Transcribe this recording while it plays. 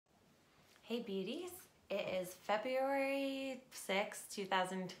Hey beauties, it is February 6,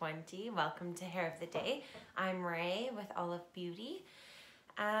 2020. Welcome to Hair of the Day. I'm Ray with Olive Beauty.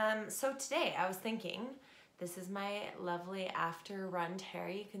 So today I was thinking, this is my lovely after runned hair.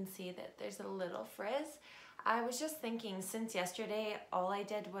 You can see that there's a little frizz. I was just thinking, since yesterday all I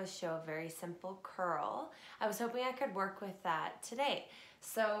did was show a very simple curl. I was hoping I could work with that today.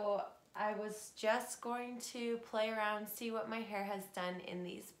 So I was just going to play around, see what my hair has done in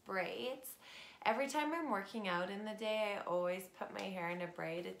these braids. Every time I'm working out in the day, I always put my hair in a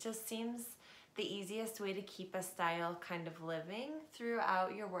braid. It just seems the easiest way to keep a style kind of living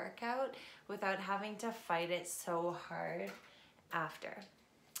throughout your workout without having to fight it so hard after.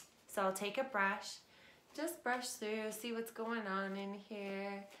 So I'll take a brush, just brush through, see what's going on in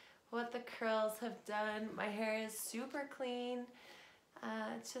here, what the curls have done. My hair is super clean.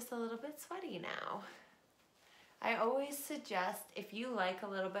 It's just a little bit sweaty now. I always suggest, if you like a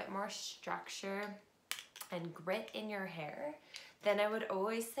little bit more structure and grit in your hair, then I would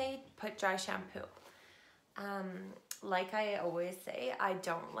always say put dry shampoo. Like I always say, I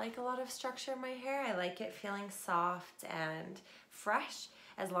don't like a lot of structure in my hair. I like it feeling soft and fresh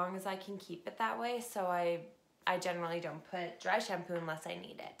as long as I can keep it that way. So I generally don't put dry shampoo unless I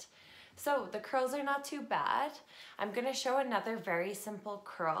need it. So the curls are not too bad. I'm gonna show another very simple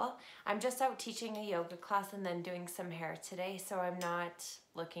curl. I'm just out teaching a yoga class and then doing some hair today, so I'm not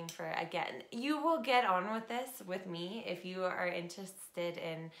looking for, again, you will get on with this with me if you are interested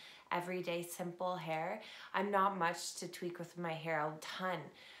in everyday simple hair. I'm not much to tweak with my hair, a ton.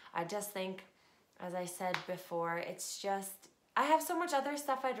 I just think, as I said before, it's just, I have so much other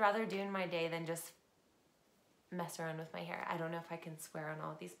stuff I'd rather do in my day than just mess around with my hair. I don't know if I can swear on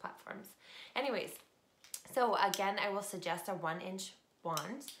all these platforms. Anyways, so again, I will suggest a 1-inch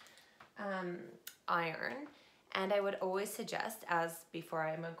wand iron, and I would always suggest, as before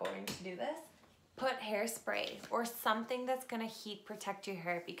I'm going to do this, put hairspray or something that's gonna heat protect your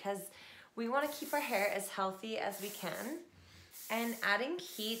hair, because we wanna keep our hair as healthy as we can, and adding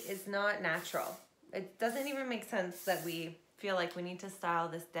heat is not natural. It doesn't even make sense that we feel like we need to style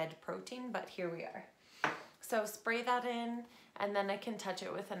this dead protein, but here we are. So spray that in, and then I can touch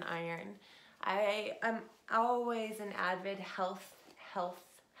it with an iron. I am always an avid health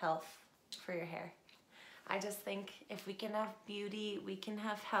for your hair. I just think if we can have beauty, we can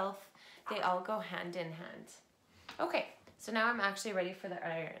have health. They all go hand in hand. Okay, so now I'm actually ready for the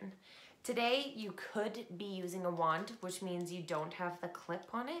iron. Today, you could be using a wand, which means you don't have the clip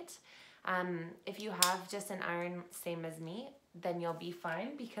on it. If you have just an iron, same as me, then you'll be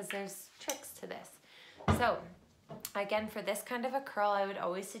fine, because there's tricks to this. So again, for this kind of a curl, I would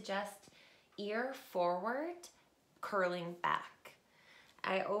always suggest ear forward, curling back.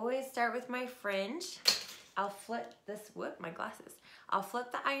 I always start with my fringe. I'll flip this, my glasses. I'll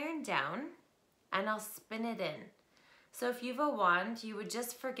flip the iron down and I'll spin it in. So if you have a wand, you would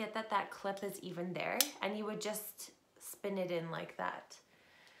just forget that that clip is even there, and you would just spin it in like that.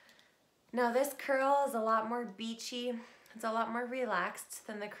 Now this curl is a lot more beachy. It's a lot more relaxed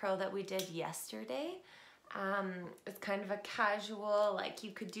than the curl that we did yesterday. It's kind of a casual, like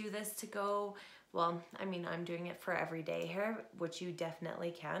you could do this to go, well, I mean, I'm doing it for everyday hair, which you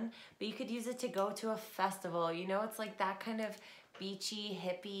definitely can, but you could use it to go to a festival. You know, it's like that kind of beachy,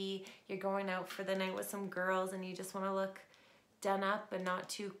 hippie, you're going out for the night with some girls and you just want to look done up but not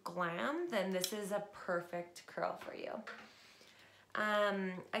too glam, then this is a perfect curl for you.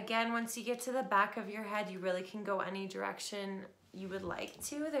 Again, once you get to the back of your head, you really can go any direction you would like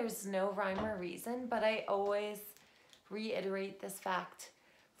to. There's no rhyme or reason, but I always reiterate this fact.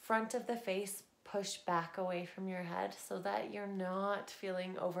 Front of the face, push back away from your head so that you're not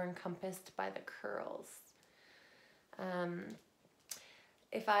feeling over encompassed by the curls.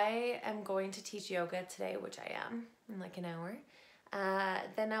 If I am going to teach yoga today, which I am in like an hour,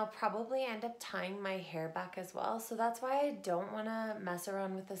 then I'll probably end up tying my hair back as well. So that's why I don't want to mess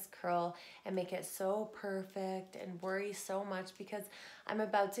around with this curl and make it so perfect and worry so much, because I'm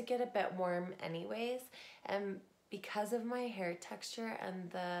about to get a bit warm anyways. And because of my hair texture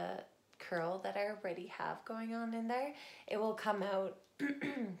and the curl that I already have going on in there, it will come out,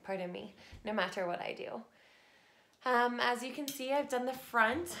 pardon me, no matter what I do. As you can see, I've done the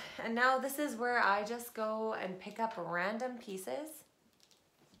front, and now this is where I just go and pick up random pieces,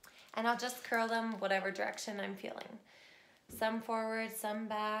 and I'll just curl them whatever direction I'm feeling. Some forward, some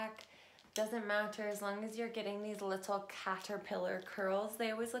back, doesn't matter, as long as you're getting these little caterpillar curls. They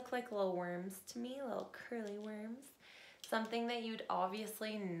always look like little worms to me, little curly worms. Something that you'd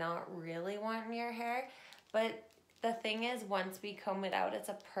obviously not really want in your hair, but the thing is, once we comb it out, it's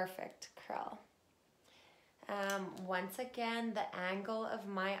a perfect curl. Once again, the angle of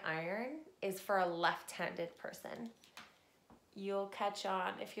my iron is for a left-handed person. You'll catch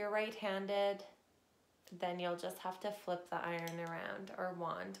on. If you're right-handed, then you'll just have to flip the iron around, or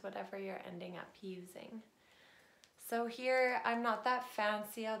wand, whatever you're ending up using. So here, I'm not that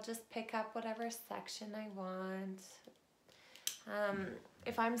fancy. I'll just pick up whatever section I want.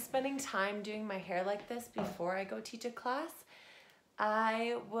 If I'm spending time doing my hair like this before I go teach a class,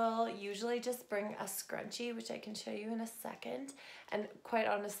 I will usually just bring a scrunchie, which I can show you in a second. And quite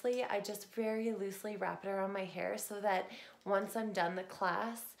honestly, I just very loosely wrap it around my hair so that once I'm done the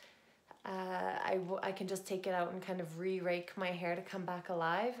class, I can just take it out and kind of re-rake my hair to come back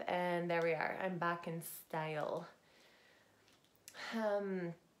alive. And there we are. I'm back in style.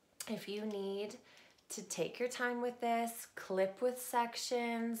 If you need to take your time with this, clip with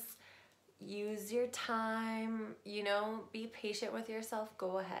sections, use your time, you know, be patient with yourself,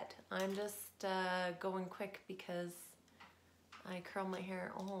 go ahead. I'm just going quick because I curl my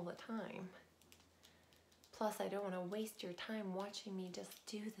hair all the time. Plus, I don't want to waste your time watching me just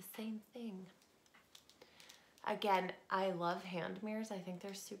do the same thing. Again, I love hand mirrors. I think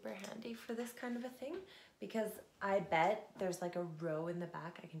they're super handy for this kind of a thing because I bet there's like a row in the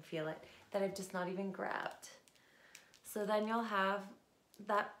back, I can feel it, that I've just not even grabbed. So then you'll have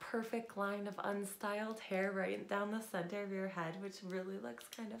that perfect line of unstyled hair right down the center of your head, which really looks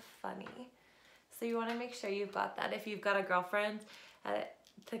kind of funny. So you want to make sure you've got that. If you've got a girlfriend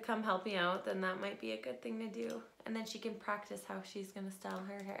to come help you out, then that might be a good thing to do. And then she can practice how she's going to style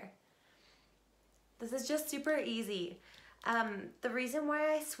her hair. This is just super easy. The reason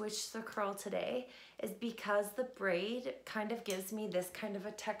why I switched the curl today is because the braid kind of gives me this kind of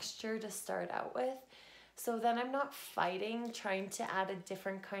a texture to start out with. So then I'm not fighting trying to add a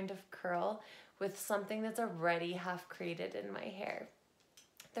different kind of curl with something that's already half created in my hair.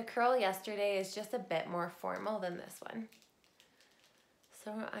 The curl yesterday is just a bit more formal than this one.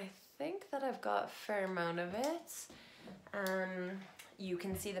 So I think that I've got a fair amount of it. You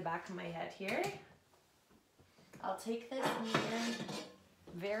can see the back of my head here. I'll take this mirror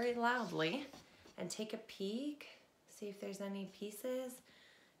very loudly and take a peek, see if there's any pieces.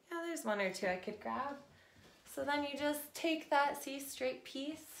 Yeah, there's one or two I could grab. So then you just take that, see, straight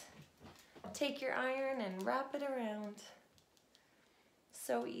piece, take your iron and wrap it around.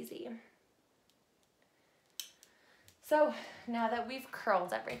 So easy. So now that we've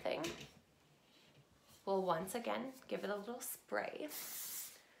curled everything, we'll once again give it a little spray.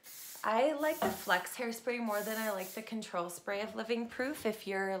 I like the Flex hairspray more than I like the control spray of Living Proof if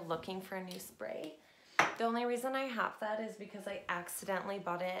you're looking for a new spray. The only reason I have that is because I accidentally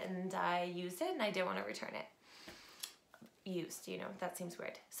bought it and I used it and I didn't want to return it. Used, you know, that seems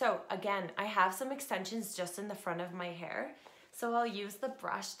weird. So again, I have some extensions just in the front of my hair. So I'll use the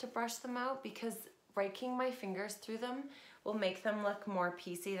brush to brush them out because raking my fingers through them will make them look more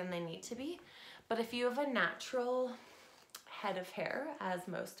piecey than they need to be. But if you have a natural head of hair, as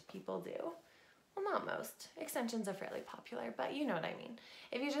most people do, well, not most, extensions are fairly popular, but you know what I mean.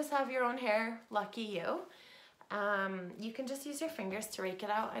 If you just have your own hair, lucky you, you can just use your fingers to rake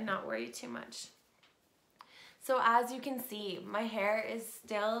it out and not worry too much. So as you can see, my hair is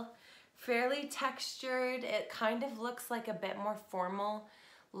still fairly textured. It kind of looks like a bit more formal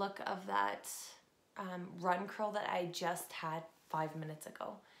look of that run curl that I just had 5 minutes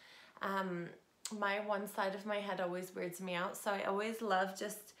ago. My one side of my head always weirds me out, so I always love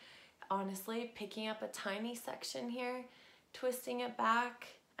just honestly picking up a tiny section here, twisting it back,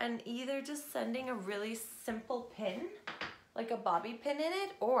 and either just sending a really simple pin, like a bobby pin in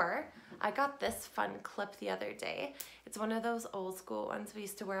it, or I got this fun clip the other day. It's one of those old school ones we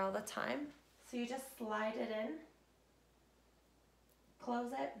used to wear all the time. So you just slide it in,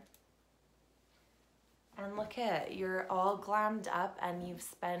 close it, and look at it, you're all glammed up and you've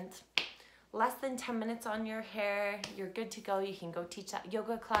spent less than 10 minutes on your hair. You're good to go. You can go teach that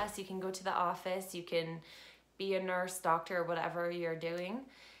yoga class. You can go to the office. You can be a nurse, doctor, whatever you're doing.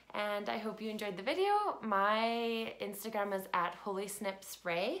 And I hope you enjoyed the video. My Instagram is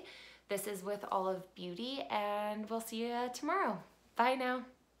 @HolySnipSpray. This is with Olive Beauty, and we'll see you tomorrow. Bye now.